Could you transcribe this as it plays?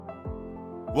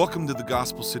Welcome to the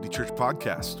Gospel City Church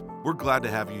podcast. We're glad to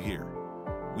have you here.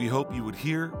 We hope you would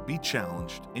hear, be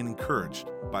challenged, and encouraged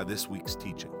by this week's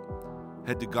teaching.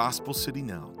 Head to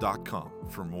gospelcitynow.com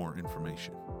for more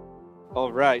information.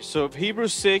 All right, so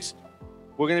Hebrews 6,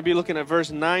 we're going to be looking at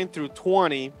verse 9 through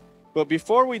 20. But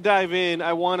before we dive in,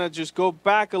 I want to just go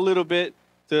back a little bit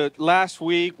to last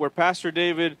week where Pastor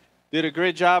David did a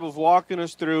great job of walking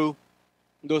us through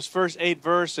those first 8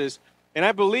 verses. And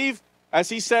I believe, as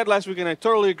he said last week, and I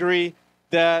totally agree,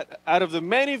 that out of the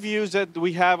many views that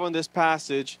we have on this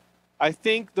passage, I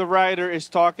think the writer is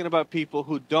talking about people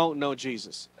who don't know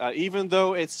Jesus. Even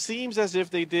though it seems as if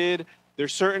they did,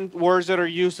 there's certain words that are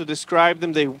used to describe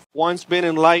them. They've once been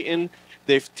enlightened.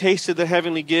 They've tasted the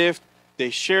heavenly gift.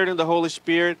 They shared in the Holy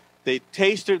Spirit. They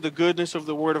tasted the goodness of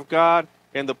the Word of God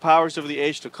and the powers of the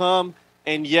age to come,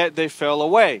 and yet they fell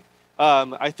away.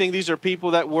 I think these are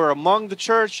people that were among the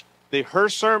church. They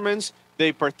heard sermons.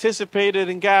 They participated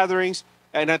in gatherings,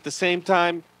 and at the same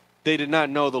time, they did not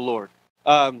know the Lord.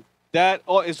 That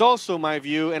is also my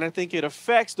view, and I think it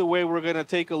affects the way we're going to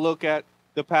take a look at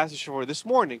the passage for this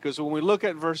morning. Because when we look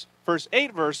at first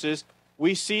 8 verses,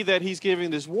 we see that he's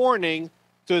giving this warning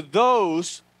to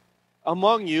those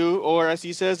among you, or as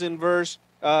he says in verse,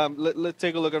 let's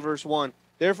take a look at verse 1.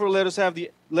 Therefore, let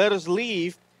us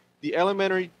leave the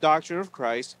elementary doctrine of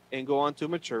Christ and go on to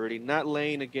maturity, not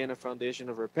laying again a foundation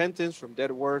of repentance from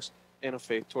dead works and of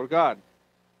faith toward God.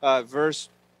 Verse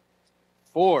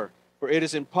 4, for it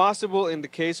is impossible in the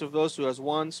case of those who has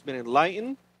once been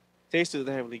enlightened, tasted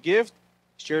the heavenly gift,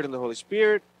 shared in the Holy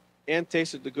Spirit, and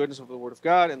tasted the goodness of the Word of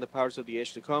God and the powers of the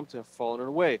age to come, to have fallen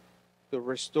away, to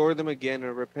restore them again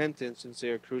in repentance, since they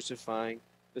are crucifying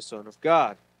the Son of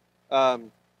God.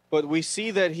 But we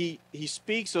see that he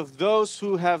speaks of those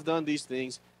who have done these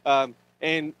things.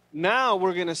 And now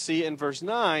we're going to see in verse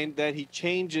 9 that he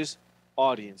changes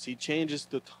audience. He changes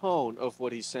the tone of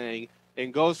what he's saying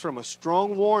and goes from a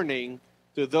strong warning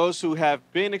to those who have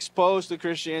been exposed to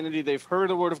Christianity, they've heard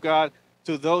the Word of God,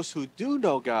 to those who do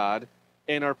know God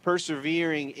and are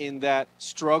persevering in that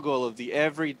struggle of the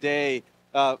everyday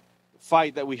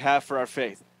fight that we have for our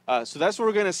faith. So that's what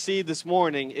we're going to see this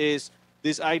morning, is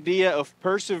this idea of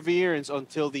perseverance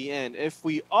until the end. If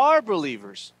we are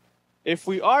believers, if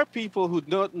we are people who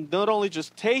not only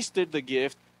just tasted the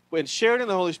gift and shared in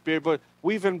the Holy Spirit, but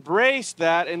we've embraced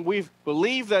that and we've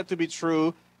believed that to be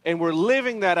true and we're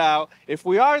living that out, if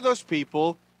we are those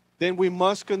people, then we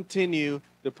must continue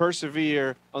to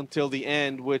persevere until the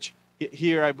end, which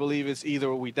here I believe is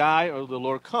either we die or the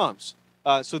Lord comes.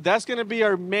 So that's going to be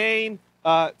our main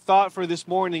thought for this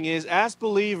morning, is as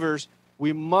believers,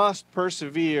 we must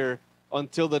persevere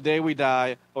until the day we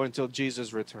die or until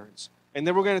Jesus returns. And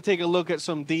then we're going to take a look at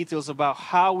some details about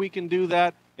how we can do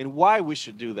that and why we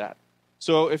should do that.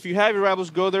 So if you have your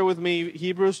Bibles, go there with me,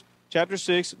 Hebrews chapter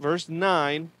 6, verse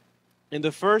 9. And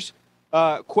the first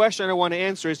question I want to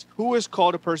answer is, who is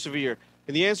called to persevere?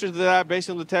 And the answer to that, based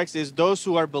on the text, is those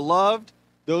who are beloved,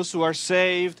 those who are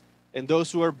saved, and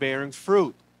those who are bearing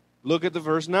fruit. Look at the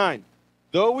verse 9.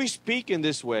 Though we speak in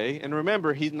this way, and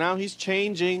remember, he's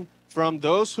changing from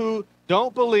those who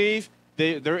don't believe,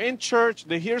 they're in church,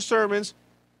 they hear sermons,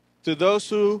 to those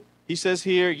who, he says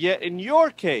here, yet in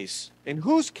your case, in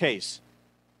whose case?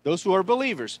 Those who are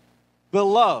believers.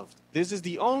 Beloved. This is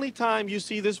the only time you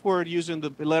see this word used in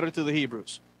the letter to the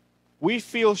Hebrews. We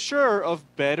feel sure of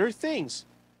better things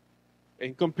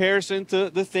in comparison to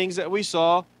the things that we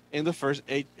saw in the first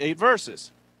eight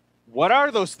verses. What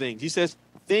are those things? He says,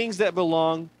 things that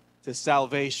belong to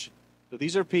salvation. So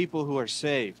these are people who are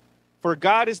saved. For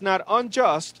God is not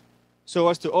unjust so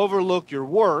as to overlook your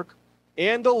work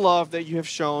and the love that you have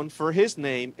shown for his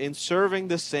name in serving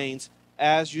the saints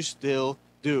as you still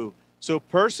do. So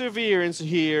perseverance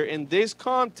here in this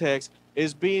context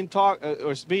is being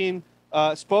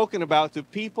spoken about to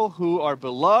people who are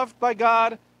beloved by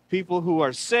God, people who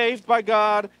are saved by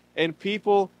God, and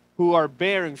people who are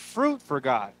bearing fruit for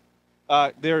God.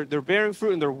 They're bearing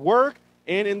fruit in their work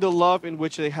and in the love in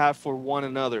which they have for one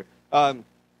another.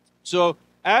 So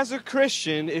as a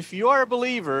Christian, if you are a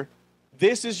believer,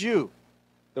 this is you.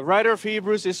 The writer of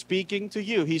Hebrews is speaking to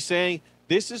you. He's saying,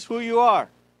 this is who you are.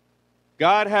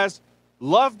 God has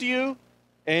loved you,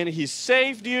 and he's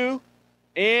saved you,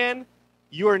 and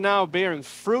you are now bearing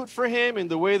fruit for him in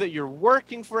the way that you're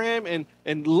working for him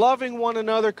and loving one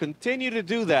another. Continue to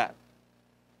do that.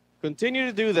 Continue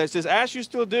to do that. It says, as you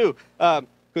still do,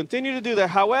 continue to do that.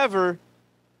 However,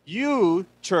 you,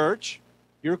 church,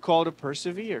 you're called to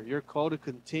persevere. You're called to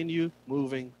continue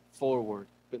moving forward.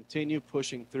 Continue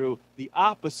pushing through, the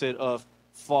opposite of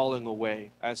falling away,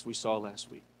 as we saw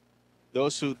last week.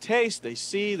 Those who taste, they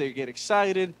see, they get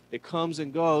excited, it comes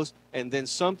and goes, and then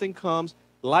something comes,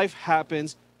 life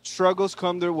happens, struggles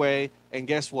come their way, and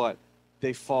guess what?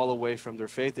 They fall away from their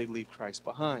faith, they leave Christ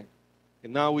behind.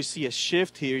 And now we see a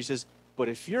shift here. He says, but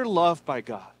if you're loved by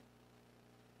God,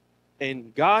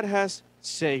 and God has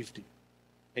saved you,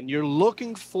 and you're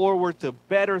looking forward to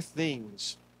better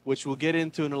things, which we'll get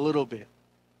into in a little bit,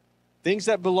 things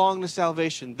that belong to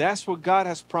salvation, that's what God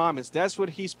has promised. That's what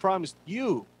He's promised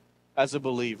you as a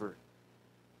believer.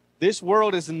 This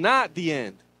world is not the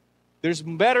end. There's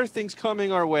better things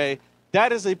coming our way.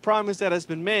 That is a promise that has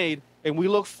been made, and we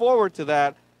look forward to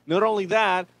that. Not only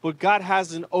that, but God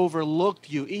hasn't overlooked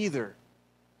you either.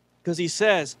 Because He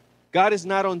says, God is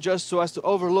not unjust so as to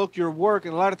overlook your work.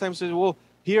 And a lot of times He says, well,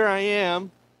 here I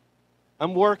am.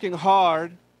 I'm working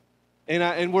hard.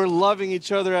 And we're loving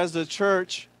each other as a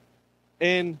church.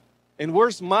 And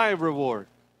where's my reward?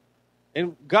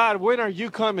 And God, when are you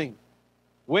coming?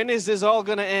 When is this all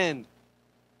going to end?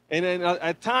 And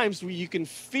at times you can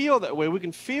feel that way. We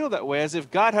can feel that way as if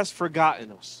God has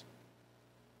forgotten us.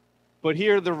 But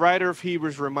here the writer of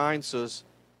Hebrews reminds us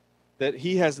that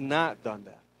He has not done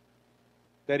that.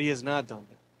 That He has not done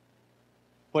that.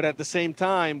 But at the same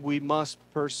time, we must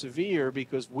persevere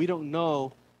because we don't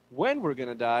know when we're going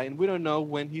to die and we don't know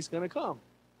when He's going to come.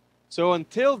 So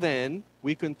until then,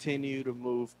 we continue to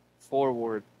move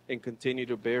forward and continue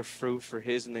to bear fruit for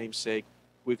His name's sake.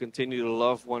 We continue to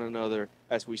love one another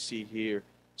as we see here.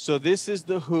 So this is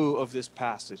the who of this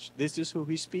passage. This is who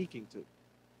He's speaking to.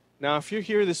 Now, if you're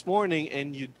here this morning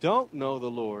and you don't know the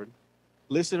Lord,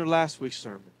 listen to last week's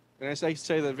sermon. And I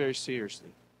say that very seriously.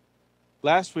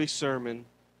 Last week's sermon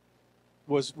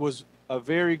was a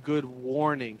very good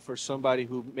warning for somebody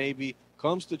who maybe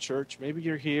comes to church. Maybe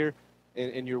you're here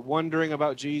and you're wondering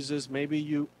about Jesus. Maybe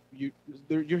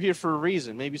you're here for a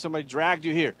reason. Maybe somebody dragged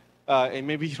you here, and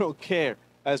maybe you don't care,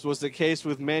 as was the case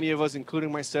with many of us,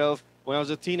 including myself. When I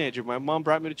was a teenager, my mom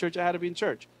brought me to church. I had to be in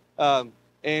church.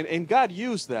 And God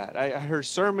used that. I heard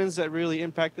sermons that really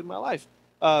impacted my life.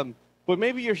 But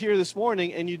maybe you're here this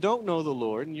morning and you don't know the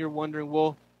Lord, and you're wondering,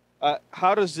 well,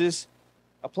 how does this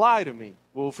apply to me?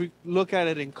 Well, if we look at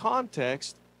it in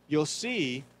context, you'll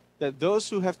see that those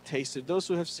who have tasted, those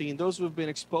who have seen, those who have been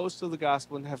exposed to the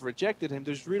gospel and have rejected Him,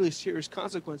 there's really serious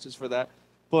consequences for that.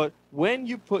 But when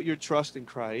you put your trust in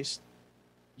Christ,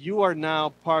 you are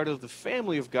now part of the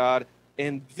family of God,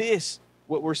 and this,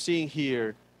 what we're seeing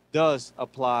here, does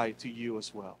apply to you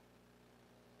as well.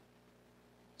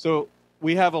 So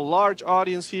we have a large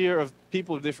audience here of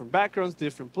people of different backgrounds,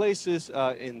 different places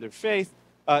in their faith.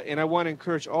 And I want to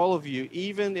encourage all of you,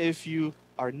 even if you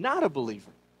are not a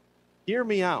believer, hear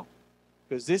me out.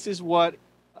 Because this is what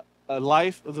a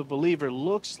life of the believer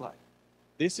looks like.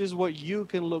 This is what you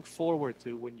can look forward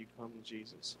to when you come to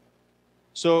Jesus.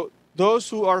 So those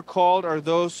who are called are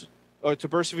those, or to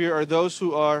persevere, are those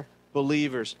who are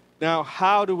believers. Now,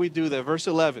 how do we do that? Verse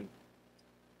 11.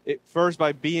 First,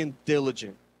 by being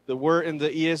diligent. The word in the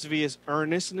ESV is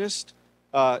earnestness.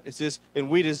 It says, and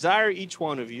we desire each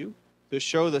one of you to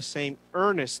show the same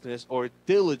earnestness or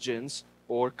diligence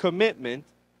or commitment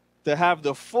to have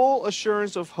the full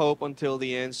assurance of hope until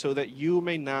the end, so that you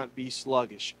may not be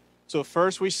sluggish. So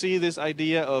first we see this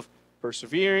idea of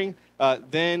persevering.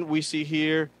 Then we see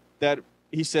here that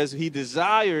he says he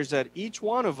desires that each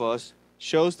one of us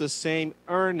shows the same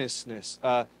earnestness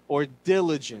or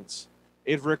diligence.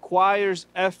 It requires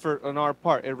effort on our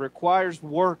part. It requires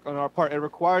work on our part. It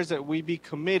requires that we be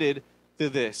committed to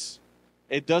this.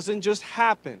 It doesn't just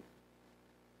happen.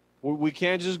 We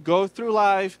can't just go through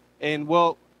life and,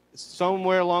 well,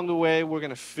 somewhere along the way, we're going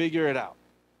to figure it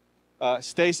out.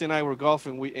 Stacy and I were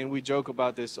golfing, and we joke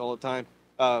about this all the time.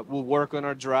 We'll work on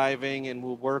our driving, and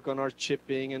we'll work on our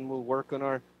chipping, and we'll work on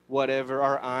our whatever,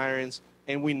 our irons,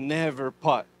 and we never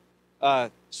putt.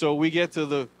 So we get to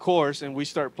the course, and we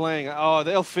start playing. Oh,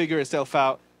 they'll figure itself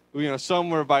out.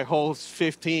 Somewhere by hole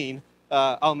 15,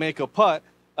 I'll make a putt.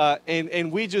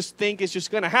 And we just think it's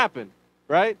just going to happen,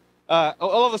 right?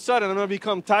 All of a sudden, I'm going to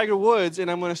become Tiger Woods, and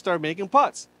I'm going to start making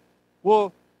putts.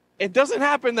 Well, it doesn't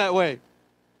happen that way.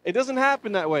 It doesn't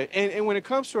happen that way. And when it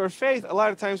comes to our faith, a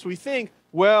lot of times we think,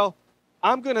 well,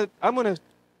 I'm going to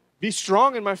be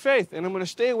strong in my faith, and I'm going to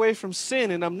stay away from sin,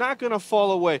 and I'm not going to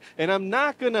fall away, and I'm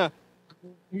not going to,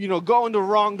 go in the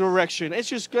wrong direction. It's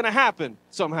just going to happen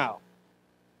somehow,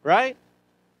 right?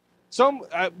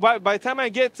 By the time I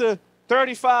get to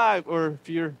 35, or if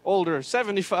you're older,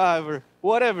 75, or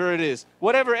whatever it is,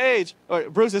 whatever age, or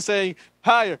Bruce is saying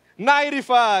higher,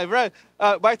 95, right?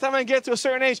 By the time I get to a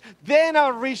certain age, then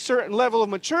I'll reach a certain level of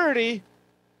maturity,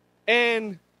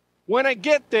 and when I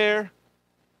get there,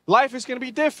 life is going to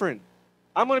be different.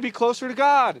 I'm going to be closer to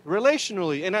God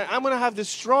relationally, and I'm going to have this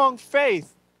strong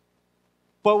faith.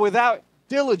 But without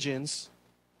diligence,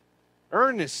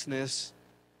 earnestness,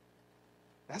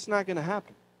 that's not going to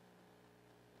happen.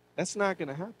 That's not going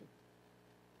to happen.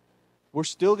 We're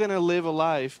still going to live a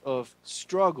life of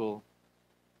struggle.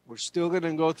 We're still going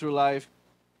to go through life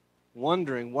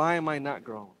wondering, why am I not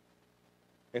growing?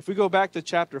 If we go back to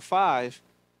chapter 5,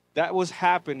 that was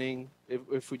happening,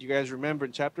 if you guys remember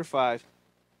in chapter 5,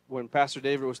 when Pastor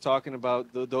David was talking about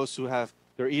those who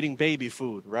they're eating baby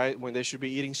food, right? When they should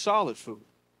be eating solid food.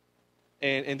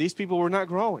 And these people were not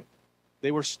growing.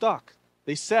 They were stuck.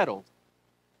 They settled.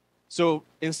 So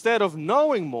instead of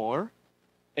knowing more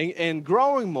and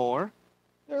growing more,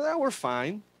 we're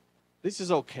fine. This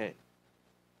is okay.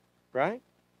 Right?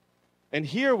 And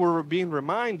here we're being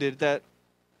reminded that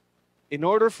in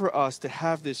order for us to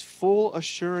have this full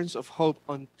assurance of hope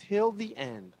until the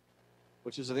end,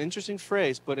 which is an interesting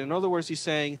phrase, but in other words, he's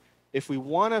saying, if we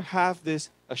want to have this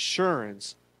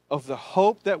assurance of the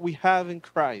hope that we have in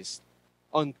Christ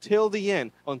until the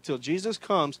end, until Jesus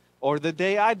comes, or the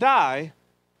day I die,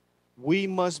 we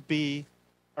must be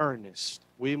earnest.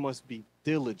 We must be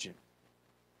diligent.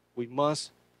 We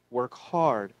must work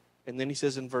hard. And then he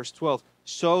says in verse 12,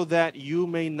 so that you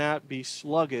may not be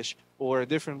sluggish, or a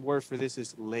different word for this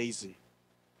is lazy.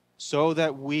 So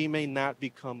that we may not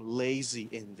become lazy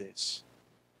in this.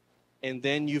 And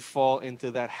then you fall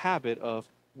into that habit of,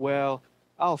 well,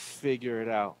 I'll figure it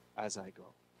out as I go.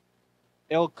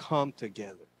 It'll come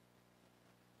together.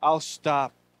 I'll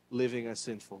stop living a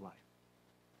sinful life.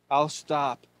 I'll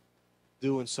stop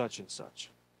doing such and such.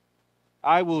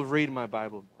 I will read my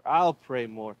Bible more. I'll pray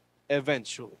more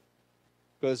eventually.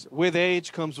 Because with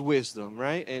age comes wisdom,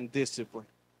 right? And discipline.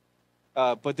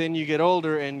 But then you get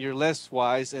older and you're less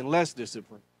wise and less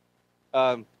disciplined.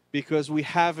 Because we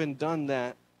haven't done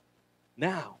that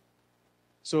now.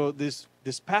 So this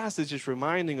passage is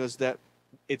reminding us that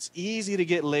it's easy to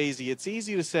get lazy. It's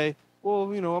easy to say, well,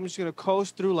 I'm just going to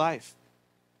coast through life,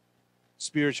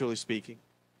 spiritually speaking,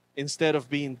 instead of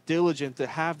being diligent to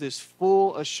have this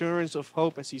full assurance of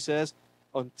hope, as he says,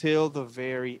 until the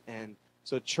very end.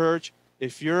 So church,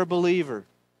 if you're a believer,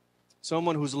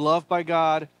 someone who's loved by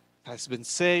God, has been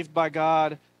saved by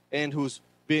God, and who's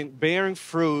been bearing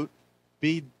fruit,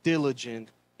 be diligent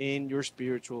in your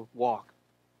spiritual walk.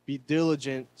 Be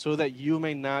diligent so that you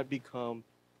may not become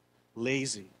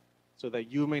lazy, so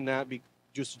that you may not be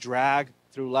just dragged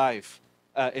through life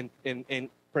and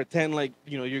pretend like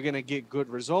you're going to get good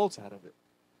results out of it.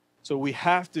 So we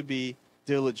have to be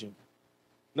diligent.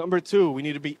 Number 2, we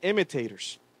need to be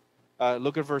imitators.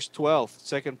 Look at verse 12,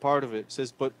 second part of it. It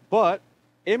says, but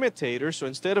imitators, so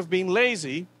instead of being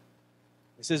lazy,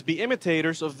 it says, be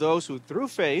imitators of those who through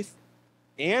faith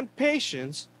and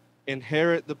patience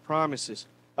inherit the promises.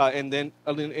 And then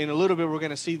in a little bit, we're going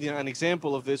to see an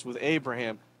example of this with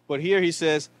Abraham. But here he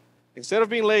says, instead of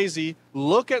being lazy,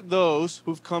 look at those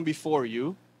who've come before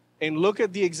you and look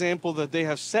at the example that they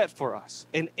have set for us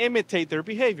and imitate their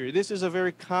behavior. This is a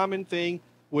very common thing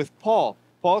with Paul.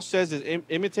 Paul says,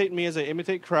 imitate me as I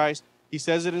imitate Christ. He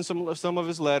says it in some of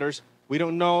his letters. We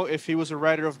don't know if he was a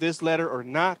writer of this letter or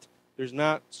not. There's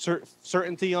not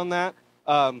certainty on that.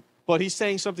 But he's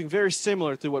saying something very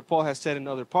similar to what Paul has said in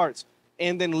other parts.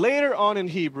 And then later on in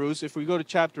Hebrews, if we go to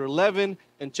chapter 11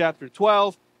 and chapter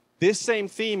 12, this same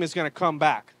theme is going to come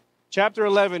back. Chapter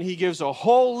 11, he gives a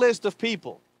whole list of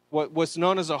people, what's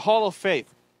known as a hall of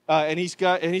faith. And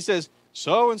he says,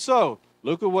 so-and-so,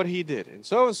 look at what he did. And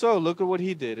so, look at what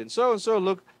he did. And so,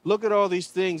 look at all these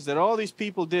things that all these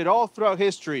people did all throughout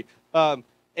history.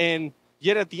 And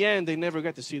yet at the end, they never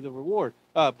got to see the reward.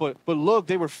 But look,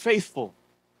 they were faithful.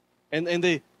 And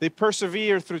they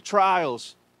persevered through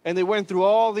trials. And they went through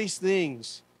all these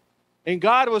things. And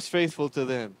God was faithful to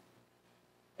them.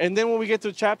 And then when we get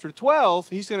to chapter 12,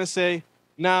 he's going to say,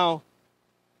 now,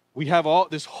 we have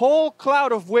this whole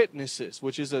cloud of witnesses,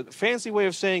 which is a fancy way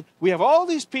of saying we have all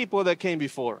these people that came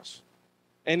before us.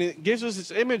 And it gives us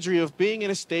this imagery of being in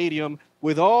a stadium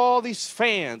with all these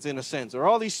fans, in a sense, or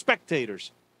all these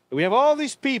spectators. And we have all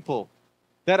these people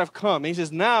that have come. And he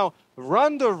says, now,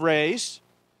 run the race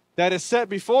that is set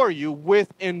before you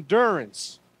with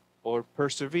endurance or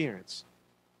perseverance.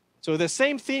 So the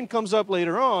same theme comes up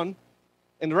later on.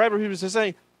 And the writer of Hebrews is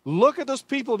saying, look at those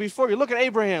people before you. Look at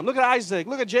Abraham. Look at Isaac.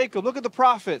 Look at Jacob. Look at the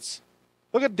prophets.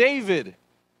 Look at David.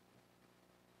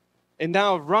 And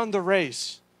now run the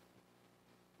race.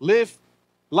 Live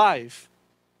life.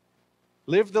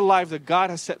 Live the life that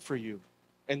God has set for you.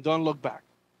 And don't look back.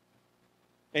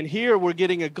 And here we're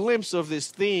getting a glimpse of this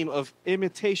theme of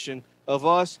imitation, of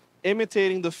us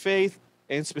imitating the faith.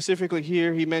 And specifically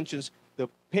here he mentions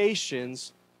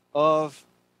patience of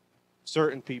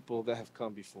certain people that have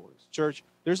come before us. Church,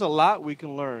 there's a lot we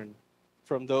can learn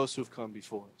from those who've come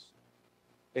before us.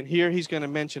 And here he's going to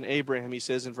mention Abraham. He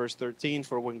says in verse 13,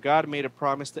 "For when God made a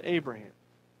promise to Abraham,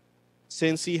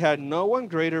 since he had no one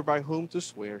greater by whom to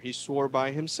swear, he swore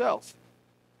by himself,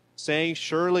 saying,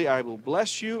 'Surely I will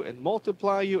bless you and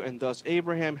multiply you.' And thus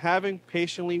Abraham, having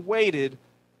patiently waited,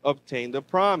 obtained the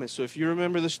promise." So if you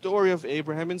remember the story of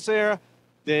Abraham and Sarah,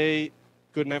 they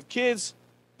couldn't have kids.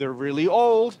 They're really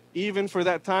old. Even for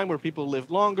that time where people lived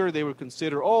longer, they were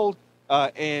considered old.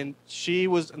 And she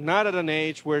was not at an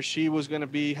age where she was going to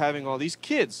be having all these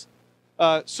kids.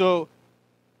 So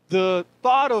the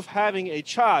thought of having a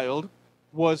child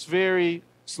was very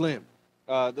slim.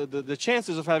 The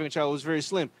chances of having a child was very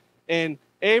slim. And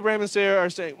Abraham and Sarah are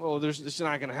saying, well, this is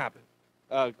not going to happen.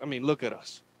 Look at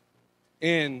us.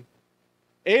 And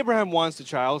Abraham wants a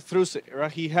child through Sarah.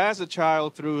 He has a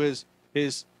child through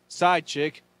his side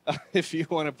chick, if you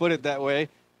want to put it that way.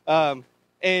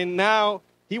 And now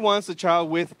he wants a child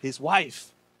with his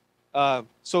wife.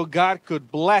 So God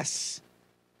could bless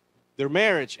their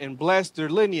marriage and bless their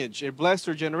lineage and bless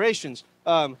their generations.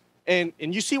 And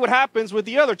you see what happens with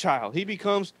the other child. He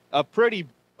becomes a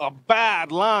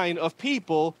bad line of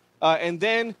people. And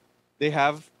then they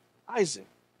have Isaac.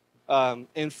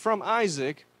 And from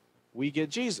Isaac, we get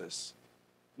Jesus.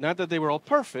 Not that they were all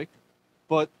perfect,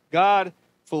 but God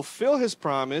fulfilled his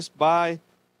promise by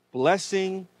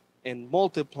blessing and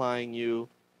multiplying you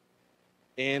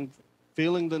and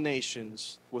filling the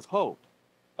nations with hope.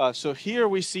 So here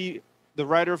we see the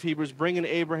writer of Hebrews bringing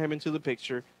Abraham into the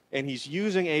picture, and he's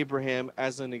using Abraham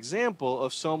as an example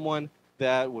of someone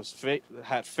that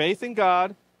had faith in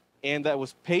God and that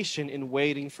was patient in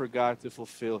waiting for God to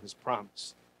fulfill his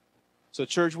promise. So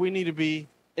church, we need to be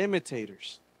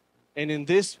imitators. And in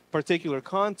this particular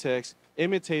context,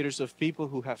 imitators of people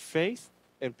who have faith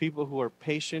and people who are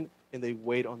patient and they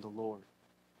wait on the Lord.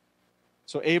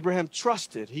 So Abraham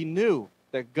trusted. He knew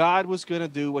that God was going to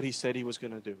do what he said he was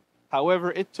going to do.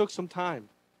 However, it took some time.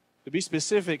 To be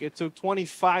specific, it took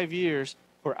 25 years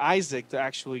for Isaac to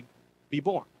actually be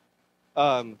born.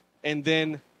 And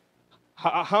then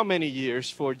how many years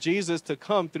for Jesus to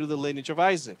come through the lineage of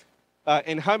Isaac?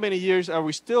 And how many years are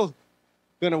we still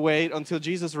going to wait until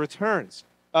Jesus returns?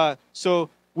 So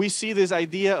we see this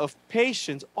idea of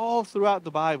patience all throughout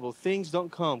the Bible. Things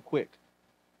don't come quick.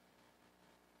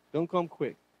 Don't come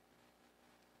quick.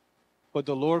 But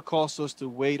the Lord calls us to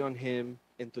wait on him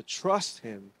and to trust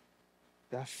him,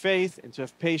 to have faith and to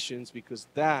have patience, because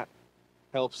that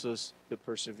helps us to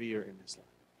persevere in this life.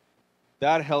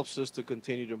 That helps us to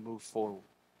continue to move forward.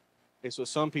 It's what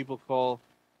some people call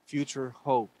future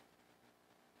hope.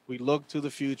 We look to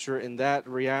the future, and that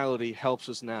reality helps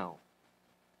us now.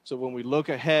 So when we look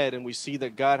ahead and we see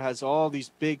that God has all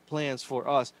these big plans for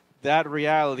us, that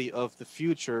reality of the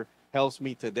future helps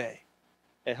me today.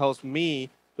 It helps me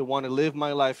to want to live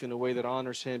my life in a way that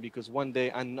honors him, because one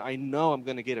day I know I'm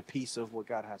going to get a piece of what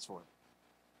God has for me.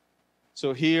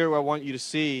 So here I want you to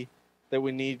see that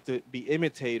we need to be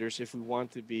imitators if we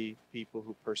want to be people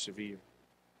who persevere.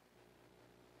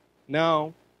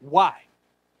 Now, why?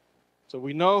 So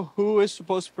we know who is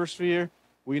supposed to persevere.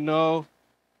 We know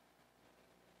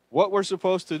what we're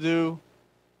supposed to do.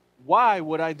 Why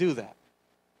would I do that?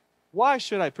 Why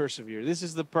should I persevere? This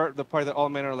is the part that all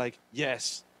men are like,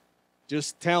 yes,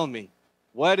 just tell me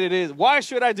what it is. Why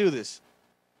should I do this?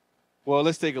 Well,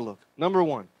 let's take a look. Number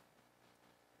one,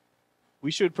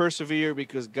 we should persevere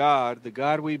because God, the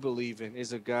God we believe in,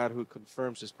 is a God who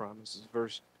confirms his promises.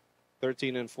 Verse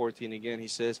 13 and 14 again, he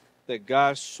says that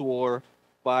God swore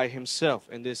by himself.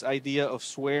 And this idea of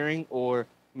swearing or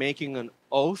making an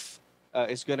oath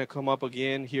is going to come up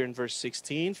again here in verse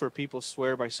 16. For people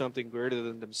swear by something greater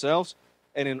than themselves,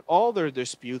 and in all their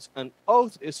disputes, an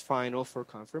oath is final for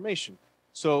confirmation.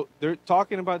 So they're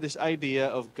talking about this idea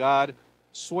of God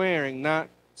swearing, not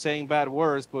saying bad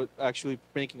words, but actually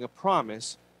making a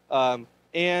promise and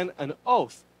an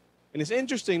oath. And it's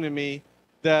interesting to me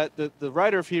that the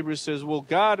writer of Hebrews says, well,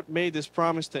 God made this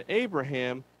promise to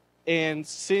Abraham, and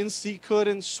since he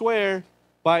couldn't swear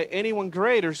by anyone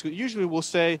greater, so usually we'll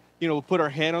say, we'll put our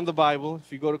hand on the Bible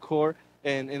if you go to court,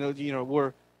 and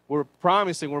we're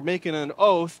promising, we're making an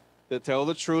oath to tell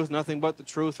the truth, nothing but the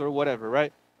truth, or whatever,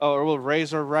 right? Or we'll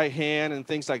raise our right hand and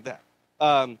things like that.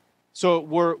 So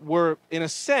we're in a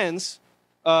sense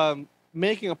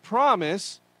making a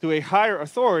promise to a higher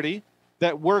authority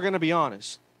that we're going to be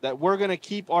honest, that we're going to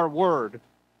keep our word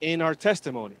in our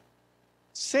testimony.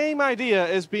 Same idea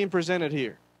is being presented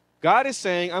here. God is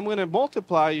saying, I'm going to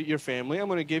multiply your family. I'm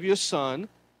going to give you a son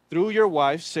through your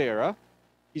wife, Sarah.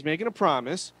 He's making a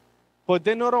promise. But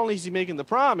then not only is he making the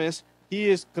promise, he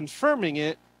is confirming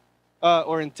it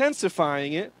or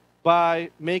intensifying it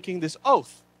by making this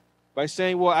oath. By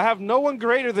saying, well, I have no one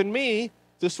greater than me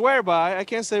to swear by. I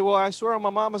can't say, well, I swear on my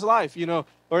mama's life,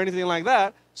 or anything like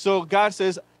that. So God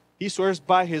says he swears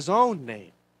by his own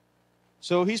name.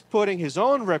 So he's putting his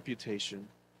own reputation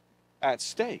at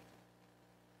stake.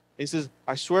 He says,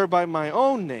 I swear by my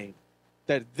own name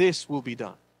that this will be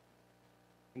done,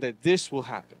 and that this will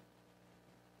happen.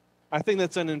 I think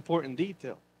that's an important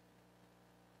detail.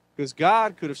 Because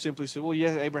God could have simply said, well,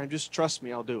 yeah, Abraham, just trust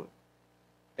me, I'll do it.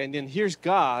 And then here's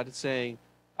God saying,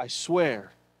 I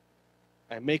swear,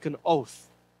 I make an oath,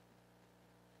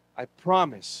 I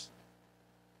promise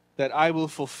that I will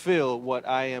fulfill what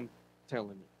I am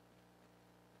telling you.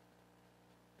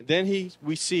 And then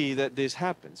we see that this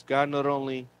happens. God not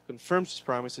only confirms his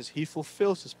promises, he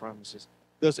fulfills his promises.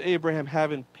 Thus Abraham,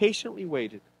 having patiently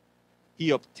waited, he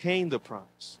obtained the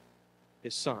promise,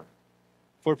 his son.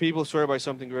 For people swear by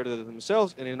something greater than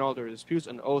themselves, and in all their disputes,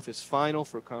 an oath is final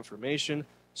for confirmation.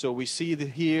 So we see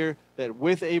here that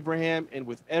with Abraham and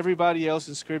with everybody else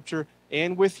in Scripture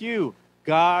and with you,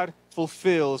 God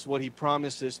fulfills what he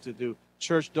promises to do.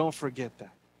 Church, don't forget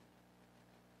that.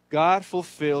 God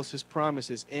fulfills his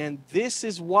promises. And this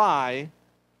is why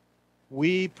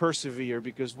we persevere,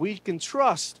 because we can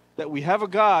trust that we have a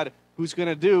God who's going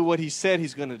to do what he said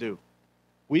he's going to do.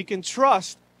 We can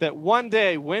trust that one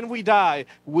day when we die,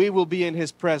 we will be in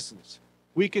his presence.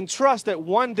 We can trust that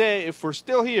one day, if we're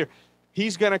still here,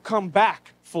 he's going to come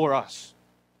back for us.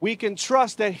 We can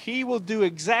trust that he will do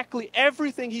exactly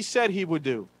everything he said he would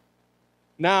do.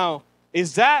 Now,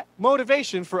 is that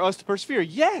motivation for us to persevere?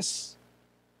 Yes.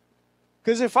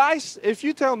 Because if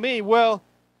you tell me, well,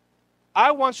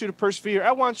 I want you to persevere,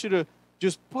 I want you to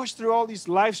just push through all these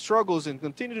life struggles and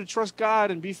continue to trust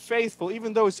God and be faithful,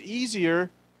 even though it's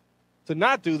easier to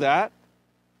not do that.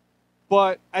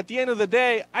 But at the end of the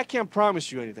day, I can't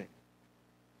promise you anything.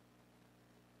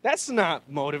 That's not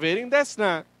motivating.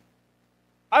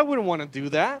 I wouldn't want to do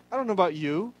that. I don't know about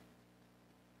you.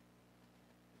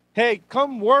 Hey,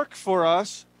 come work for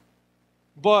us,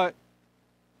 but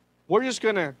we're just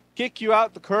going to kick you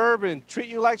out the curb and treat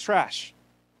you like trash.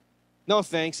 No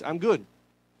thanks, I'm good.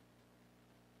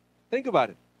 Think about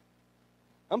it.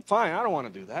 I'm fine. I don't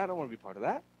want to do that. I don't want to be part of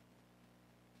that.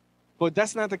 But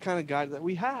that's not the kind of God that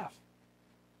we have.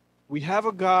 We have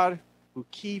a God who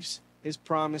keeps his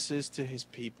promises to his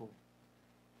people.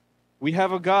 We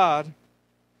have a God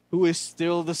who is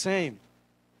still the same.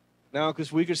 Now,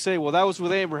 because we could say, well, that was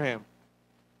with Abraham.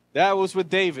 That was with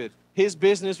David. His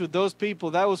business with those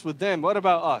people, that was with them. What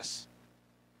about us?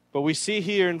 But we see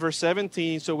here in verse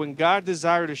 17, so when God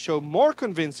desired to show more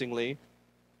convincingly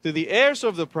to the heirs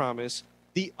of the promise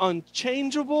the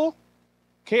unchangeable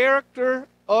character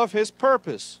of his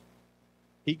purpose,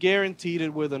 he guaranteed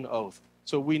it with an oath.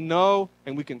 So we know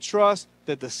and we can trust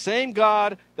that the same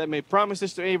God that made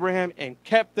promises to Abraham and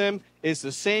kept them is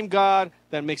the same God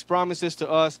that makes promises to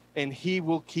us, and he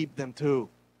will keep them too.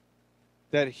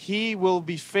 That he will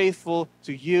be faithful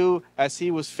to you as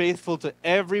he was faithful to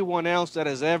everyone else that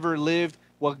has ever lived.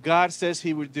 What God says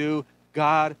he would do,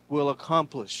 God will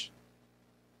accomplish.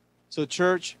 So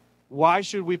church, why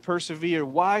should we persevere?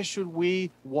 Why should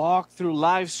we walk through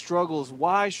life struggles?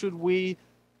 Why should we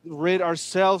rid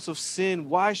ourselves of sin?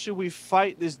 Why should we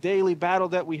fight this daily battle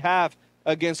that we have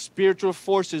against spiritual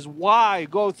forces? Why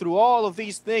go through all of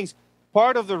these things?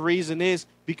 Part of the reason is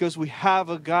because we have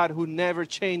a God who never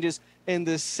changes. And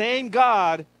the same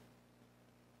God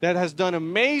that has done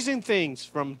amazing things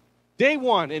from day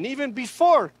one and even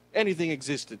before anything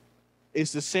existed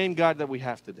is the same God that we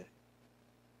have today.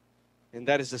 And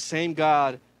that is the same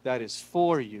God that is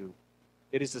for you.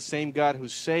 It is the same God who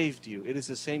saved you. It is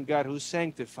the same God who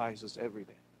sanctifies us every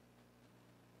day.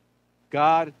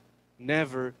 God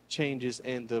never changes,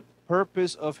 and the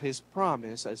purpose of his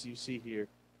promise, as you see here,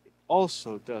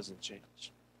 also doesn't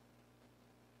change.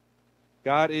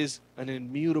 God is an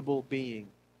immutable being,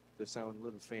 to sound a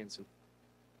little fancy.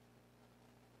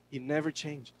 He never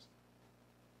changes.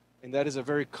 And that is a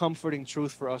very comforting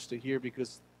truth for us to hear,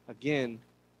 because, again,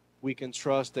 we can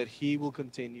trust that he will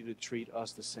continue to treat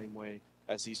us the same way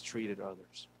as he's treated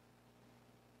others.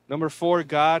 Number 4,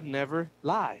 God never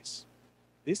lies.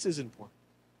 This is important.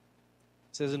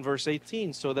 It says in verse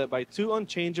 18, so that by two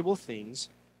unchangeable things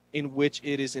in which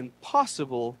it is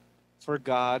impossible for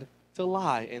God to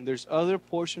lie. And there's other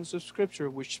portions of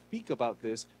Scripture which speak about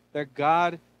this, that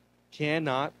God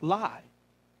cannot lie.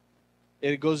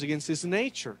 It goes against his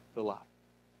nature to lie.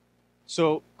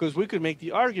 So, because we could make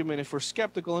the argument, if we're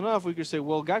skeptical enough, we could say,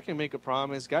 well, God can make a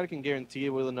promise, God can guarantee it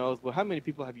with an oath. Well, how many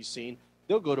people have you seen?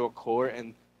 They'll go to a court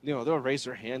and They'll raise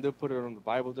their hand, they'll put it on the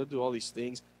Bible, they'll do all these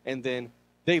things, and then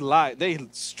they lie. They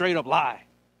straight up lie,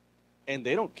 and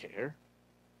they don't care,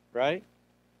 right?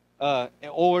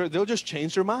 Or they'll just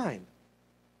change their mind.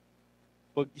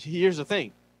 But here's the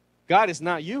thing. God is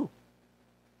not you,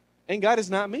 and God is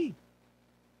not me.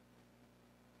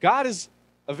 God is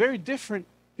a very different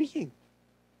being.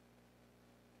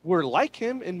 We're like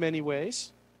him in many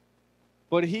ways,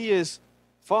 but he is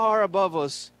far above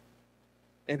us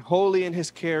and holy in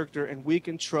his character, and we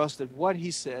can trust that what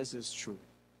he says is true.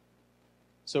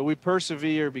 So we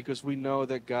persevere because we know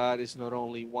that God is not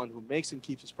only one who makes and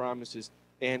keeps his promises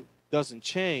and doesn't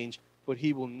change, but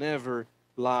he will never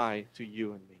lie to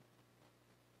you and me.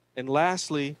 And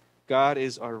lastly, God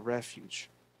is our refuge.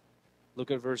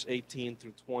 Look at verse 18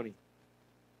 through 20.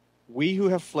 We who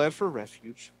have fled for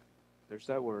refuge, there's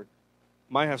that word,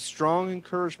 might have strong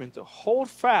encouragement to hold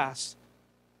fast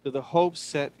to the hope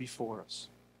set before us.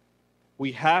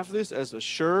 We have this as a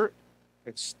sure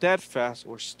and steadfast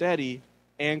or steady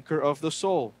anchor of the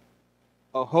soul,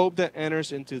 a hope that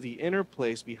enters into the inner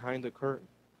place behind the curtain,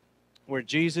 where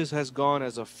Jesus has gone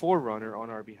as a forerunner on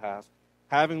our behalf,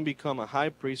 having become a high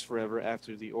priest forever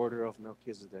after the order of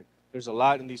Melchizedek. There's a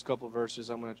lot in these couple of verses.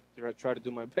 I'm going to try to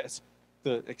do my best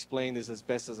to explain this as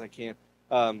best as I can.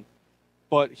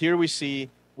 But here we see,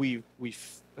 it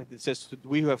says,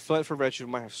 we who have fled for refuge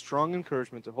might have strong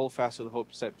encouragement to hold fast to the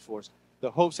hope set before us. The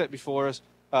hope set before us,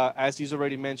 as he's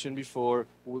already mentioned before,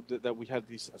 that we have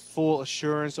this full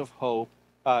assurance of hope,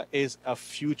 is a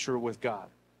future with God.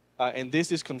 And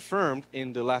this is confirmed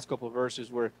in the last couple of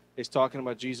verses where it's talking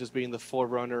about Jesus being the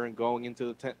forerunner and going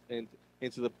into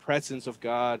the presence of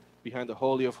God behind the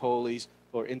Holy of Holies,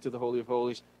 or into the Holy of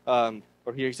Holies.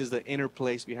 Or here he says the inner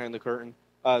place behind the curtain.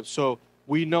 So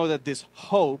we know that this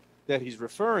hope that he's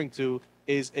referring to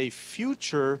is a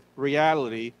future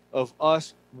reality of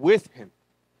us with him,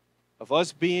 of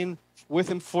us being with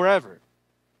him forever.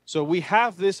 So we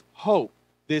have this hope,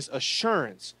 this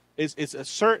assurance. It's a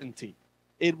certainty.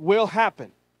 It will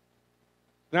happen.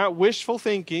 Not wishful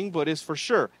thinking, but it's for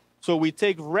sure. So we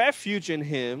take refuge in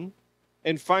him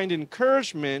and find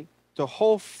encouragement to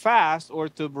hold fast or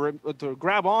to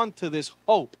grab on to this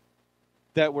hope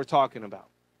that we're talking about.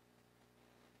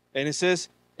 And it says,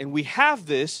 and we have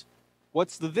this,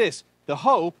 what's the this? The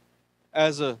hope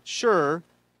as a sure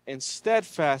and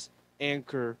steadfast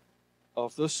anchor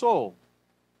of the soul.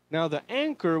 Now, the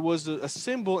anchor was a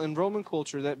symbol in Roman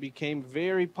culture that became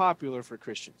very popular for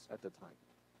Christians at the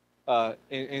time.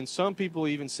 And some people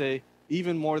even say,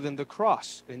 even more than the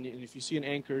cross. And if you see an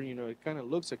anchor, it kind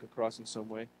of looks like a cross in some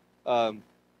way.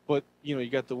 But, you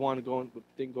got the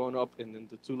thing going up and then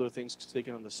the two little things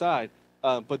sticking on the side.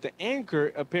 But the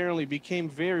anchor apparently became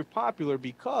very popular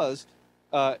because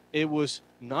it was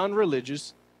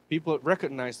non-religious. People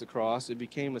recognized the cross. It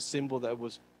became a symbol that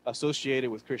was associated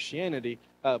with Christianity,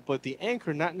 but the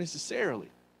anchor not necessarily.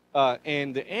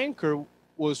 And the anchor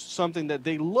was something that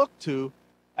they looked to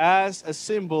as a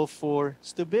symbol for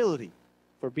stability,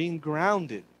 for being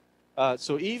grounded.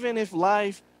 So even if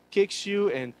life kicks you,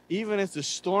 and even if the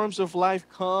storms of life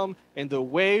come and the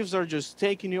waves are just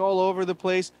taking you all over the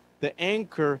place, the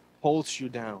anchor holds you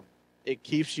down. It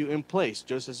keeps you in place,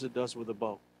 just as it does with a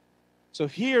boat. So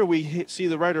here we see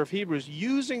the writer of Hebrews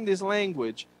using this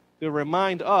language to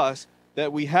remind us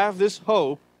that we have this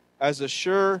hope as a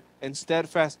sure and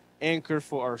steadfast anchor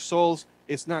for our souls.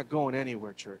 It's not going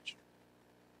anywhere, church.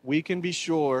 We can be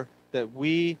sure that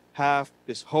we have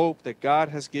this hope that God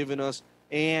has given us,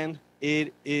 and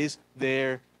it is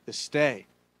there to stay.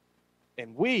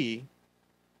 And we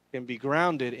can be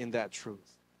grounded in that truth.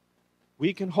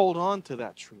 We can hold on to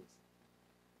that truth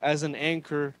as an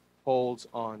anchor holds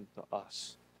on to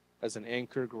us, as an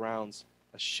anchor grounds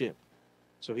a ship.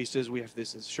 So he says we have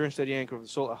this sure and steady anchor of the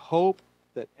soul, a hope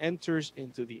that enters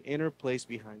into the inner place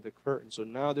behind the curtain. So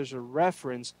now there's a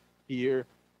reference here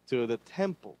to the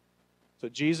temple. So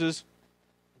Jesus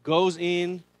goes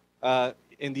in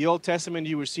the Old Testament,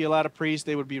 you would see a lot of priests.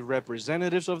 They would be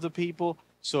representatives of the people.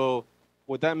 So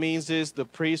what that means is the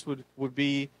priest would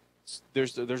be,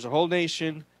 there's a whole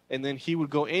nation, and then he would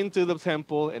go into the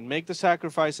temple and make the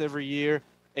sacrifice every year,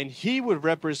 and he would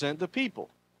represent the people.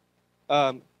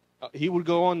 He would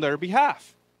go on their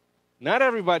behalf. Not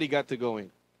everybody got to go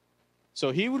in.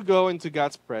 So he would go into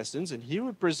God's presence, and he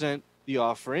would present the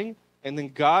offering, and then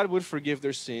God would forgive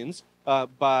their sins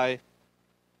by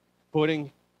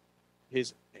putting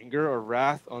his anger or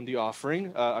wrath on the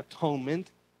offering,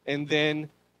 atonement, and then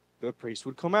the priest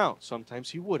would come out. Sometimes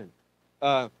he wouldn't.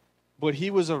 But he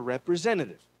was a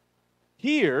representative.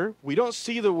 Here, we don't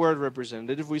see the word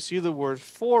representative, we see the word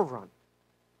forerunner.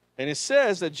 And it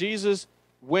says that Jesus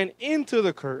went into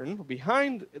the curtain,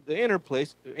 behind the inner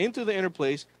place, into the inner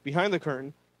place, behind the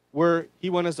curtain, where he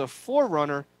went as a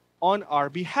forerunner on our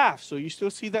behalf. So you still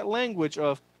see that language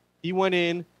of he went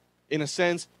in a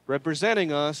sense,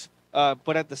 representing us,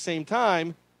 but at the same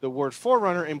time, the word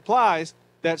forerunner implies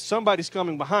that somebody's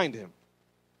coming behind him.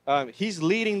 He's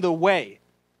leading the way.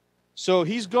 So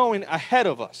he's going ahead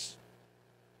of us.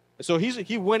 So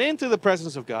he went into the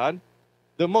presence of God,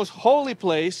 the most holy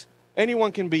place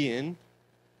anyone can be in.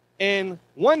 And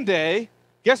one day,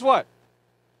 guess what?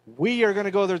 We are going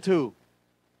to go there too.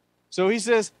 So he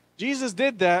says, Jesus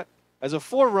did that as a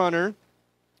forerunner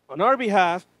on our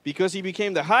behalf because he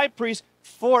became the high priest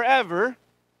forever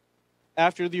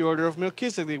after the order of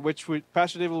Melchizedek, which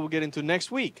Pastor David will get into next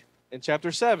week in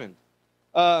chapter 7.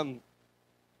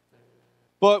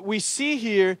 But we see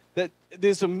here that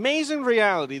this amazing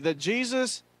reality that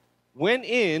Jesus went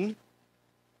in,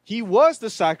 he was the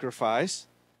sacrifice,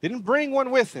 didn't bring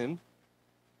one with him,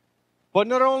 but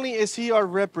not only is he our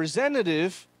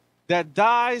representative that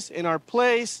dies in our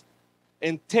place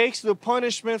and takes the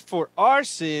punishment for our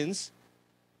sins,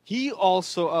 he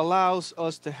also allows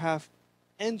us to have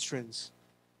entrance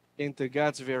into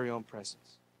God's very own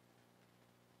presence.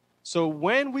 So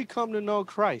when we come to know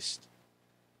Christ,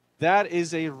 that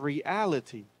is a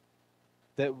reality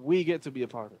that we get to be a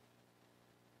part of.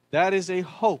 That is a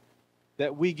hope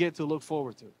that we get to look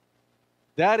forward to.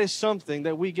 That is something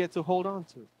that we get to hold on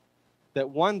to. That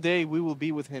one day we will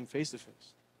be with him face to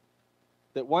face.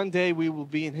 That one day we will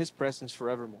be in his presence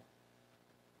forevermore.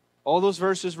 All those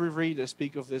verses we read that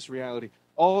speak of this reality,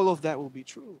 all of that will be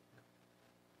true.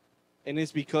 And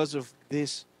it's because of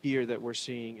this here that we're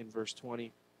seeing in verse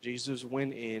 20. Jesus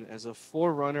went in as a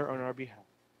forerunner on our behalf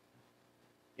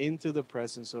into the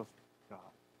presence of God.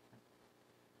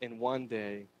 And one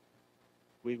day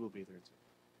we will be there too.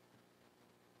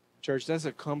 Church, that's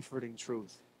a comforting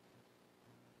truth.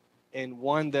 And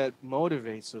one that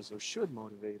motivates us, or should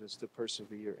motivate us, to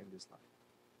persevere in this life.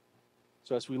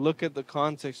 So as we look at the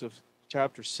context of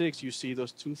chapter 6, you see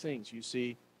those two things. You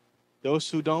see those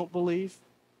who don't believe,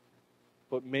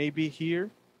 but may be here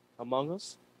among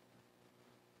us.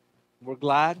 We're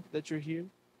glad that you're here.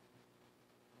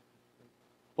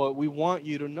 But we want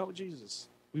you to know Jesus.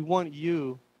 We want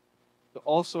you to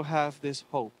also have this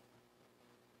hope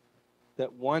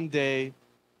that one day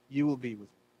you will be with him.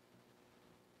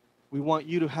 We want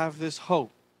you to have this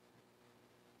hope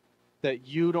that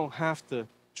you don't have to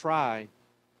try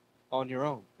on your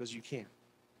own, because you can't.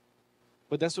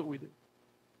 But that's what we do.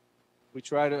 We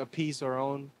try to appease our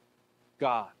own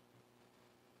God,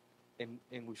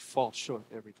 and we fall short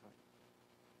every time.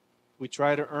 We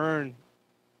try to earn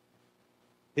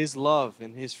his love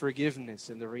and his forgiveness,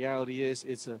 and the reality is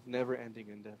it's a never-ending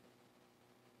endeavor.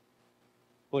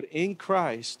 But in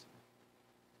Christ,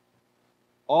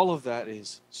 all of that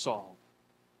is solved.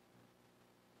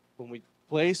 When we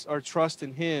place our trust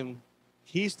in him,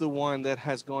 he's the one that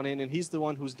has gone in, and he's the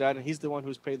one who's died, and he's the one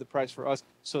who's paid the price for us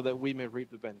so that we may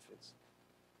reap the benefits.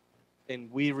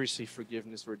 And we receive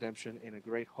forgiveness, redemption, and a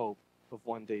great hope of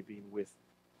one day being with him.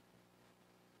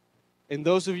 And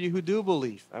those of you who do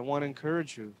believe, I want to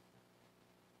encourage you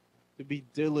to be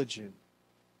diligent,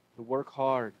 to work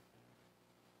hard,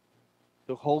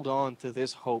 to hold on to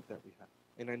this hope that we have.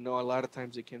 And I know a lot of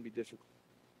times it can be difficult.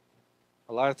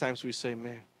 A lot of times we say,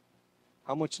 man,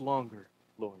 how much longer,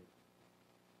 Lord?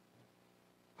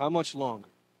 How much longer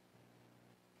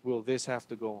will this have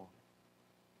to go on?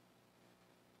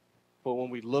 But when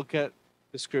we look at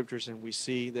the scriptures and we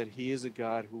see that he is a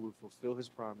God who will fulfill his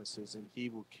promises and he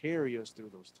will carry us through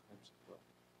those times as well,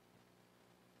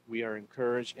 we are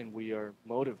encouraged and we are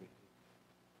motivated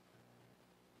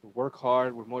to work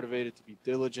hard. We're motivated to be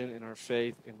diligent in our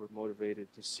faith, and we're motivated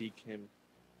to seek him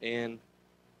and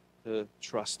to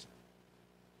trust him.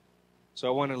 So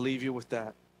I want to leave you with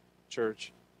that,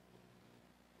 church.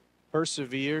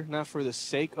 Persevere, not for the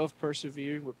sake of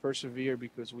persevering, but persevere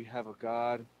because we have a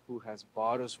God who has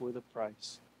bought us with a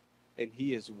price. And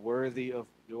he is worthy of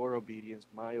your obedience,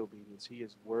 my obedience. He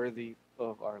is worthy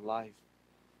of our life.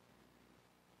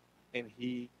 And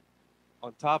he,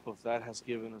 on top of that, has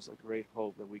given us a great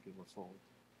hope that we can move forward.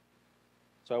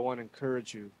 So I want to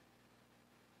encourage you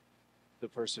to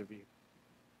persevere.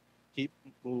 Keep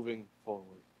moving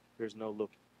forward. There's no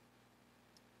looking.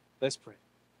 Let's pray.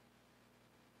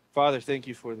 Father, thank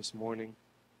you for this morning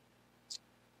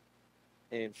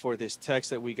and for this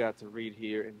text that we got to read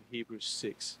here in Hebrews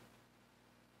 6.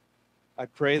 I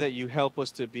pray that you help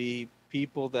us to be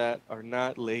people that are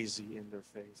not lazy in their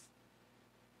faith.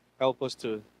 Help us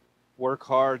to work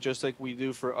hard just like we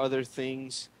do for other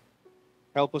things.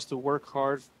 Help us to work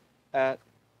hard at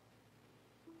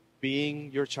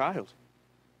being your child.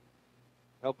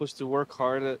 Help us to work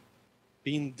hard at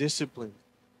being disciplined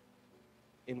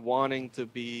in wanting to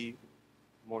be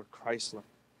more Christ-like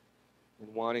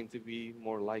and wanting to be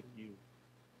more like you.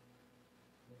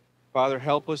 Father,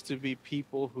 help us to be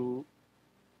people who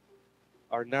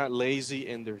are not lazy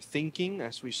in their thinking,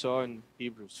 as we saw in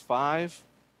Hebrews 5,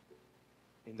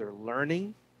 in their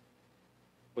learning,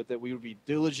 but that we would be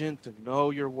diligent to know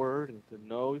your word and to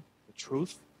know the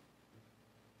truth.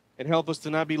 And help us to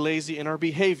not be lazy in our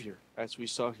behavior, as we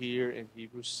saw here in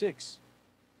Hebrews 6,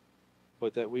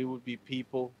 but that we would be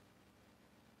people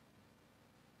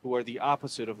who are the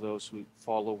opposite of those who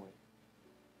fall away.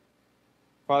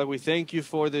 Father, we thank you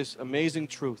for this amazing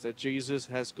truth that Jesus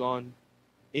has gone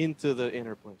into the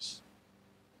inner place,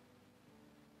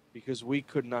 because we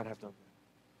could not have done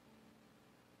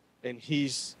that. And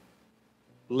he's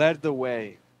led the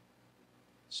way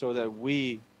so that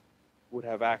we would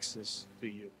have access to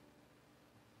you,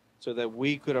 so that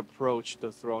we could approach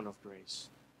the throne of grace,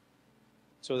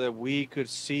 so that we could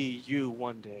see you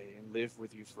one day and live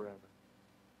with you forever.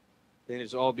 Then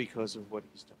it's all because of what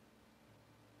he's done.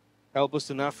 Help us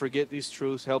to not forget these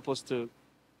truths. Help us to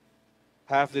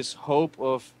have this hope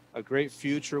of a great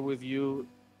future with you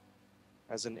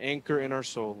as an anchor in our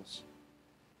souls,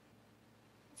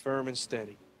 firm and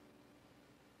steady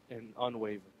and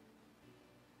unwavering.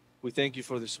 We thank you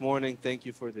for this morning. Thank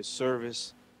you for this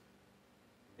service.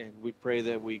 And we pray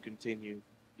that we continue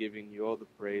giving you all the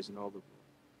praise and all the glory.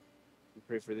 We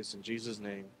pray for this in Jesus'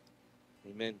 name.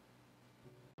 Amen.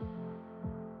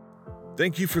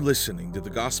 Thank you for listening to the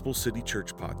Gospel City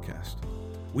Church podcast.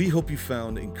 We hope you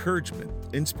found encouragement,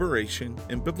 inspiration,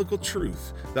 and biblical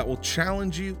truth that will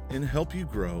challenge you and help you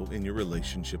grow in your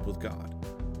relationship with God.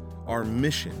 Our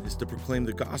mission is to proclaim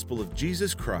the gospel of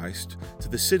Jesus Christ to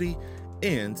the city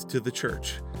and to the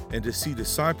church, and to see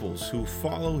disciples who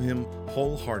follow him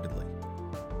wholeheartedly.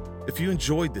 If you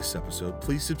enjoyed this episode,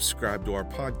 please subscribe to our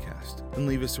podcast and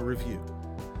leave us a review.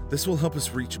 This will help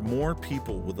us reach more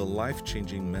people with a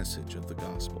life-changing message of the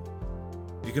gospel.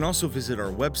 You can also visit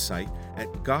our website at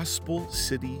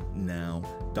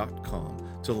gospelcitynow.com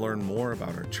to learn more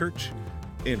about our church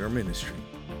and our ministry.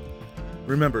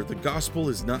 Remember, the gospel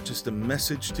is not just a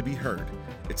message to be heard,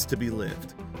 it's to be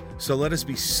lived. So let us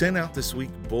be sent out this week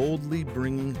boldly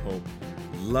bringing hope,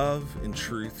 love, and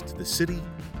truth to the city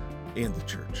and the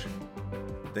church.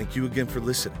 Thank you again for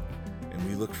listening, and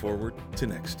we look forward to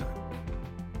next time.